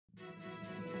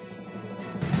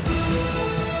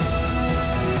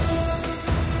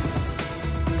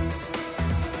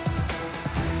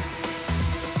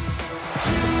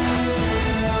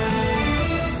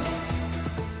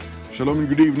Shalom and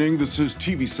good evening. This is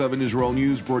TV7 Israel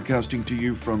News broadcasting to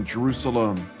you from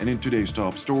Jerusalem. And in today's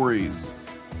top stories,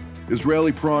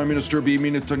 Israeli Prime Minister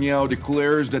Benjamin Netanyahu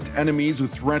declares that enemies who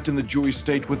threaten the Jewish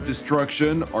state with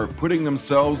destruction are putting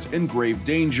themselves in grave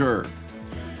danger.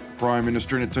 Prime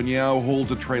Minister Netanyahu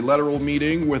holds a trilateral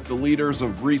meeting with the leaders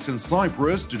of Greece and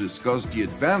Cyprus to discuss the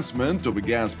advancement of a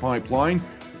gas pipeline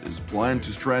that is planned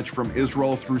to stretch from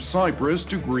Israel through Cyprus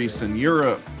to Greece and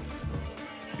Europe.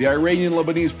 The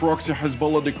Iranian-Lebanese-proxy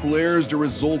Hezbollah declares the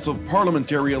results of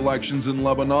parliamentary elections in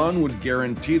Lebanon would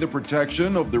guarantee the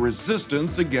protection of the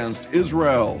resistance against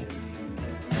Israel.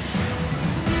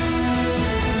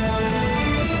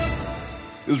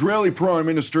 Israeli Prime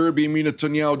Minister Benjamin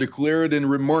Netanyahu declared in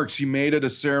remarks he made at a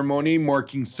ceremony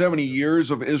marking 70 years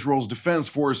of Israel's defense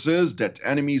forces that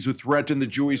enemies who threaten the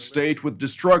Jewish state with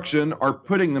destruction are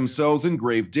putting themselves in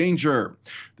grave danger.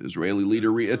 The Israeli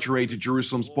leader reiterated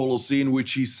Jerusalem's policy in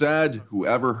which he said,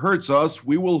 "Whoever hurts us,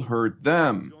 we will hurt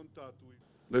them."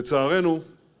 לצערנו,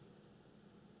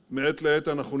 מעת לעת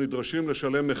אנחנו נדרשים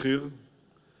לשלם מחיר,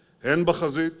 הן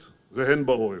בחזית והן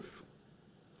בעורף.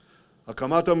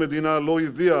 הקמת המדינה לא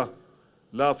הביאה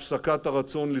להפסקת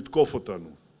הרצון לתקוף אותנו.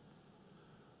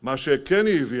 מה שכן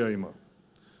היא הביאה עימה,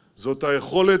 זאת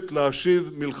היכולת להשיב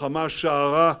מלחמה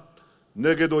שערה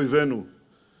נגד אויבינו.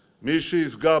 מי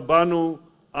שיפגע בנו,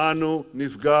 אנו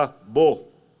נפגע בו.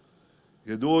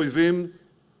 ידעו אויבים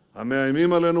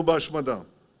המאיימים עלינו בהשמדה,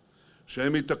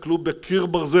 שהם ייתקלו בקיר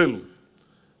ברזל,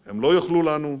 הם לא יוכלו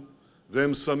לנו,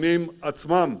 והם שמים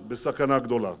עצמם בסכנה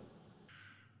גדולה.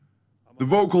 The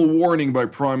vocal warning by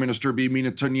Prime Minister Benjamin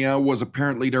Netanyahu was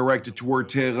apparently directed toward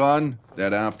Tehran,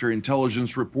 that after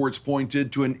intelligence reports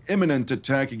pointed to an imminent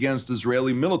attack against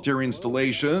Israeli military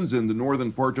installations in the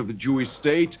northern part of the Jewish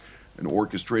state, an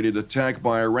orchestrated attack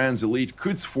by Iran's elite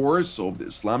Quds force of the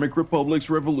Islamic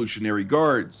Republic's Revolutionary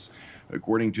Guards.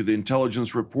 According to the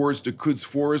intelligence reports, the Quds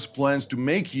force plans to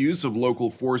make use of local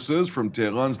forces from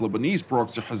Tehran's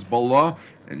Lebanese-proxy Hezbollah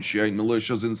and Shiite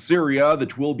militias in Syria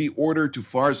that will be ordered to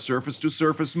fire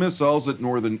surface-to-surface missiles at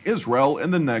northern Israel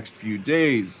in the next few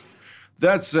days.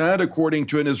 That said, according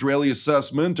to an Israeli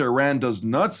assessment, Iran does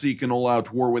not seek an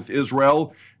all-out war with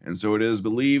Israel, and so it is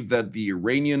believed that the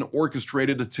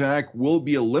Iranian-orchestrated attack will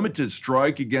be a limited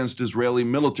strike against Israeli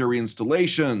military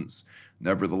installations.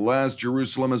 Nevertheless,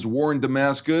 Jerusalem has warned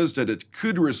Damascus that it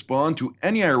could respond to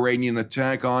any Iranian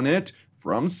attack on it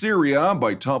from Syria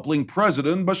by toppling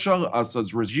President Bashar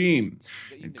Assad's regime.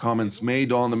 In comments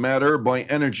made on the matter by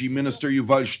Energy Minister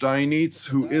Yuval Steinitz,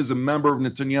 who is a member of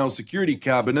Netanyahu's security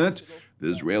cabinet,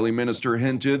 the Israeli minister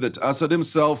hinted that Assad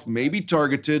himself may be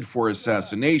targeted for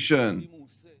assassination.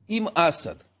 אם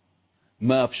אסד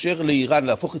מאפשר לאיראן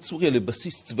להפוך את סוריה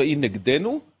לבסיס צבאי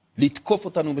נגדנו, לתקוף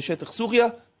אותנו בשטח סוריה,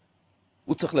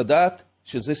 הוא צריך לדעת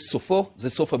שזה סופו, זה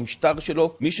סוף המשטר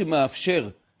שלו. מי שמאפשר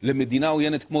למדינה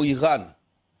עוינת כמו איראן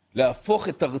להפוך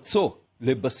את ארצו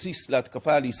לבסיס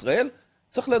להתקפה על ישראל,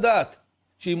 צריך לדעת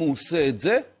שאם הוא עושה את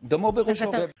זה, דמו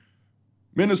בראשו.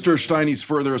 Minister Steinitz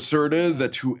further asserted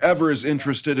that whoever is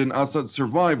interested in Assad's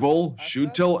survival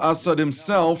should tell Assad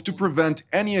himself to prevent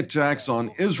any attacks on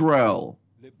Israel.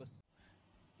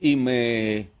 אם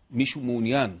מישהו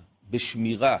מעוניין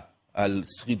בשמירה על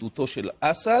שרידותו של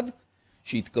אסד,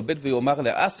 שיתכבד ויאמר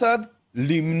לאסד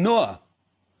למנוע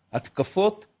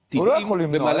התקפות טילים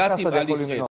ומל"טים על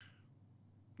ישראל.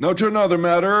 Now to another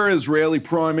matter, Israeli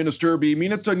Prime Minister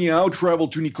Benjamin Netanyahu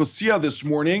traveled to Nicosia this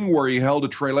morning, where he held a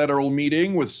trilateral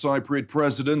meeting with Cypriot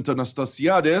President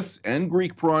Anastasiades and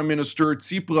Greek Prime Minister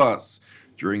Tsipras.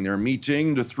 During their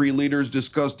meeting, the three leaders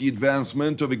discussed the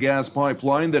advancement of a gas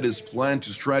pipeline that is planned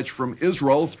to stretch from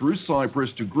Israel through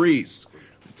Cyprus to Greece.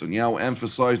 Netanyahu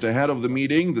emphasized ahead of the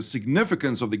meeting the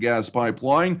significance of the gas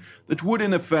pipeline that would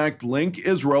in effect link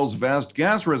Israel's vast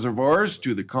gas reservoirs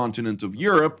to the continent of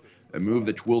Europe, a move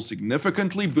that will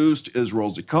significantly boost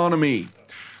Israel's economy.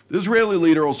 The Israeli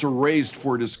leader also raised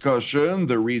for discussion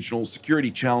the regional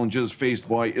security challenges faced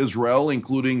by Israel,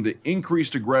 including the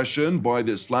increased aggression by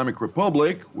the Islamic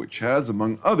Republic, which has,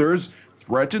 among others,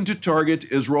 threatened to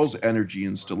target Israel's energy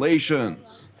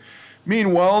installations.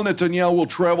 Meanwhile, Netanyahu will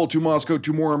travel to Moscow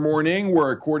tomorrow morning, where,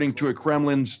 according to a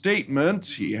Kremlin statement,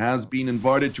 he has been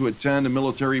invited to attend a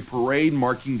military parade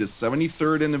marking the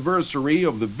 73rd anniversary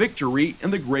of the victory in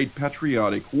the Great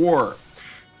Patriotic War.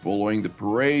 Following the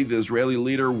parade, the Israeli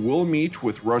leader will meet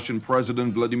with Russian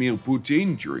President Vladimir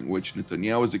Putin, during which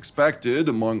Netanyahu is expected,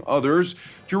 among others,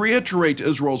 to reiterate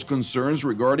Israel's concerns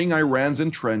regarding Iran's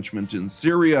entrenchment in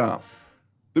Syria.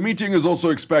 The meeting is also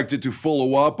expected to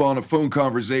follow up on a phone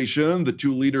conversation the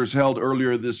two leaders held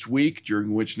earlier this week,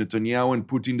 during which Netanyahu and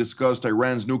Putin discussed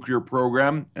Iran's nuclear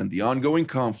program and the ongoing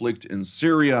conflict in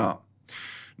Syria.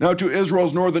 Now to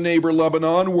Israel's northern neighbor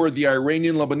Lebanon, where the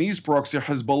Iranian-Lebanese-proxy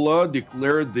Hezbollah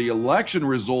declared the election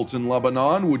results in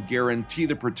Lebanon would guarantee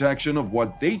the protection of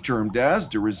what they termed as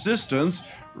the resistance,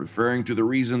 referring to the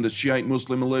reason the Shiite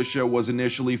Muslim militia was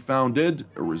initially founded,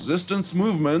 a resistance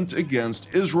movement against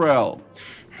Israel.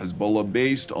 Hezbollah,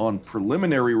 based on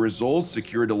preliminary results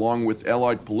secured along with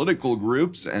allied political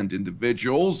groups and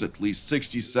individuals, at least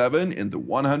 67 in the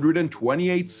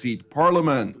 128-seat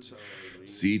parliament.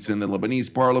 Seats in the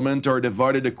Lebanese parliament are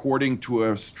divided according to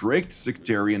a strict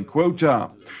sectarian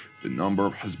quota. The number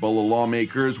of Hezbollah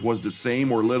lawmakers was the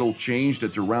same or little changed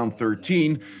at around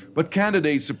 13, but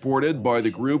candidates supported by the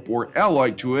group or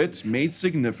allied to it made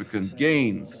significant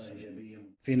gains.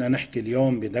 فينا نحكي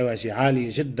اليوم بدرجة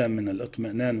عالية جدا من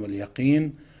الاطمئنان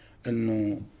واليقين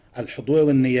أنه الحضور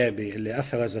النيابي اللي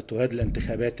أفرزته هذه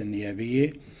الانتخابات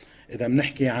النيابية، إذا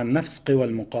بنحكي عن نفس قوى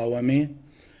المقاومة،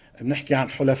 بنحكي عن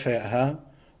حلفائها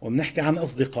وبنحكي عن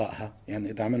أصدقائها،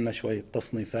 يعني إذا عملنا شوية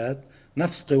تصنيفات،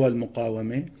 نفس قوى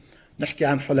المقاومة، نحكي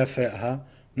عن حلفائها،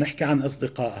 نحكي عن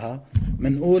أصدقائها،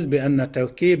 منقول بأن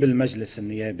تركيب المجلس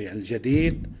النيابي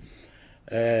الجديد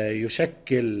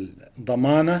يشكل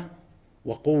ضمانة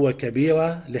وقوة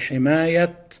كبيرة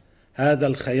لحماية هذا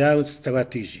الخيار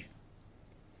الاستراتيجي.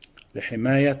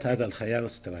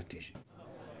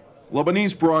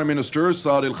 Lebanese Prime Minister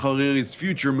Saad al-Khariri's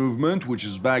future movement, which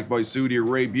is backed by Saudi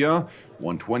Arabia,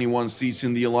 won 21 seats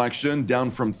in the election, down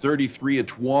from 33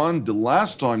 it won the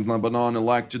last time Lebanon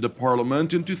elected a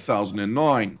parliament in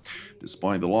 2009.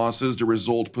 Despite the losses, the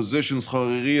result positions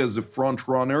Khariri as the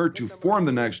front-runner to form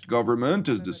the next government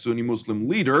as the Sunni Muslim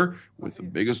leader, with the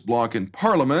biggest bloc in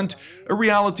parliament, a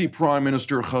reality Prime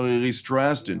Minister Khariri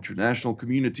stressed the international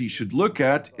community should look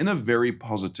at in a very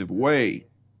positive way.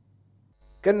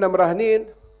 كنا مراهنين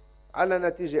على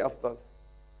نتيجة أفضل،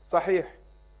 صحيح،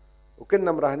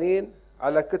 وكنا مراهنين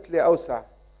على كتلة أوسع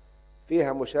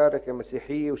فيها مشاركة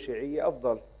مسيحية وشيعية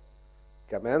أفضل،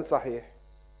 كمان صحيح،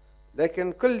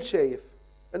 لكن كل شايف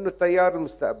إنه التيار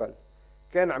المستقبل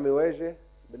كان عم يواجه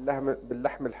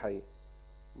باللحم الحي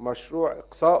مشروع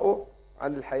إقصائه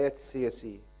عن الحياة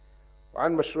السياسية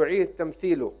وعن مشروعية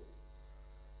تمثيله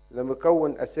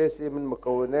لمكون أساسي من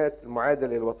مكونات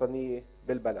المعادلة الوطنية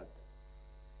بالبلد.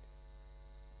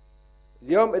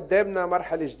 اليوم قدامنا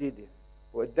مرحلة جديدة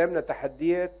وقدامنا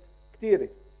تحديات كثيرة،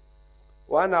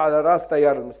 وأنا على رأس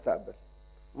تيار المستقبل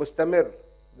مستمر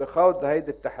بخوض هيدا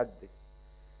التحدي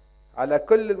على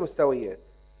كل المستويات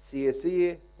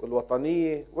السياسية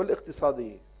والوطنية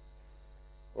والاقتصادية،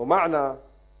 ومعنا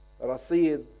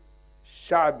رصيد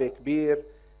شعبي كبير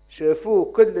شافوه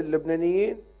كل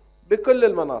اللبنانيين بكل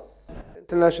المناطق. The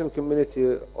international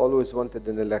community always wanted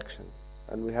an election,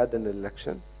 and we had an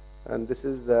election. And this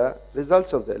is the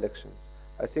results of the elections.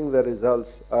 I think the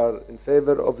results are in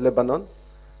favor of Lebanon,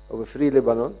 of a free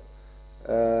Lebanon,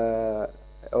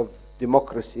 of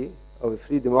democracy, of a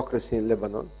free democracy in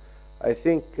Lebanon. I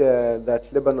think that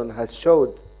Lebanon has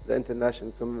showed the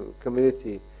international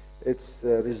community its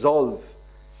resolve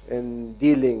in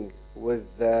dealing with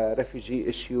refugee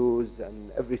issues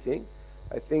and everything.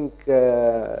 I think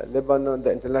Lebanon,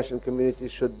 the international community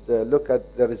should look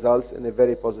at the results in a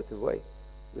very positive way.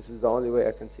 This is the only way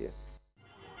I can see it.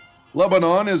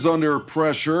 Lebanon is under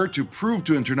pressure to prove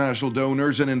to international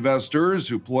donors and investors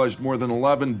who pledged more than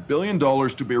 $11 billion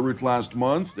to Beirut last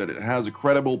month that it has a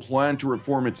credible plan to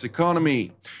reform its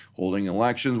economy. Holding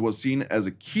elections was seen as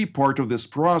a key part of this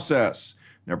process.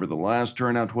 Nevertheless,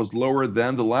 turnout was lower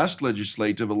than the last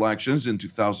legislative elections in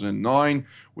 2009,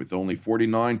 with only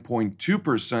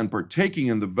 49.2% partaking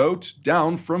in the vote,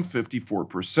 down from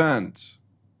 54%.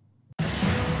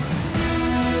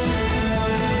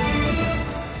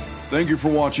 Thank you for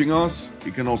watching us.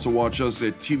 You can also watch us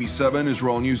at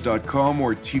TV7israelnews.com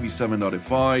or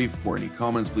TV7.fi. For any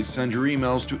comments, please send your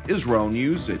emails to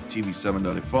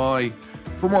israelnews@tv7.fi.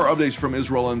 For more updates from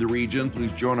Israel and the region,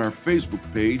 please join our Facebook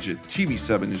page at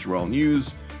TV7 Israel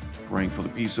News. Praying for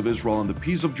the peace of Israel and the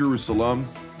peace of Jerusalem.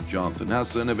 Jonathan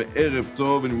Hassan, have an Erev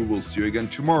Tov, and we will see you again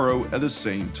tomorrow at the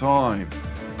same time.